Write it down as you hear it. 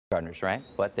Gardeners, right?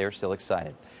 But they're still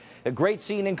excited. A great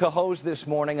scene in Cohoes this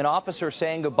morning. An officer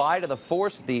saying goodbye to the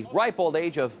force at the ripe old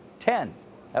age of 10.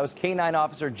 That was K-9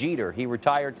 Officer Jeter. He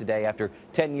retired today after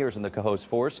 10 years in the Cohoes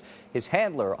force. His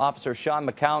handler, Officer Sean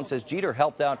McKown, says Jeter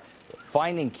helped out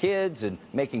finding kids and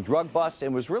making drug busts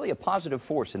and was really a positive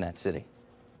force in that city.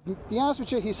 To be honest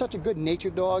with you, he's such a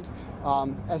good-natured dog.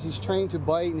 As he's trained to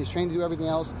bite and he's trained to do everything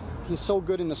else, he's so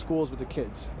good in the schools with the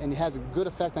kids, and he has a good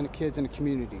effect on the kids in the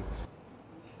community.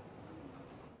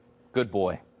 Good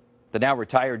boy. The now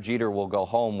retired Jeter will go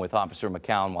home with Officer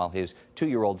McKown while his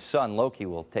 2-year-old son, Loky,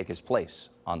 will take his place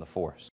on the force.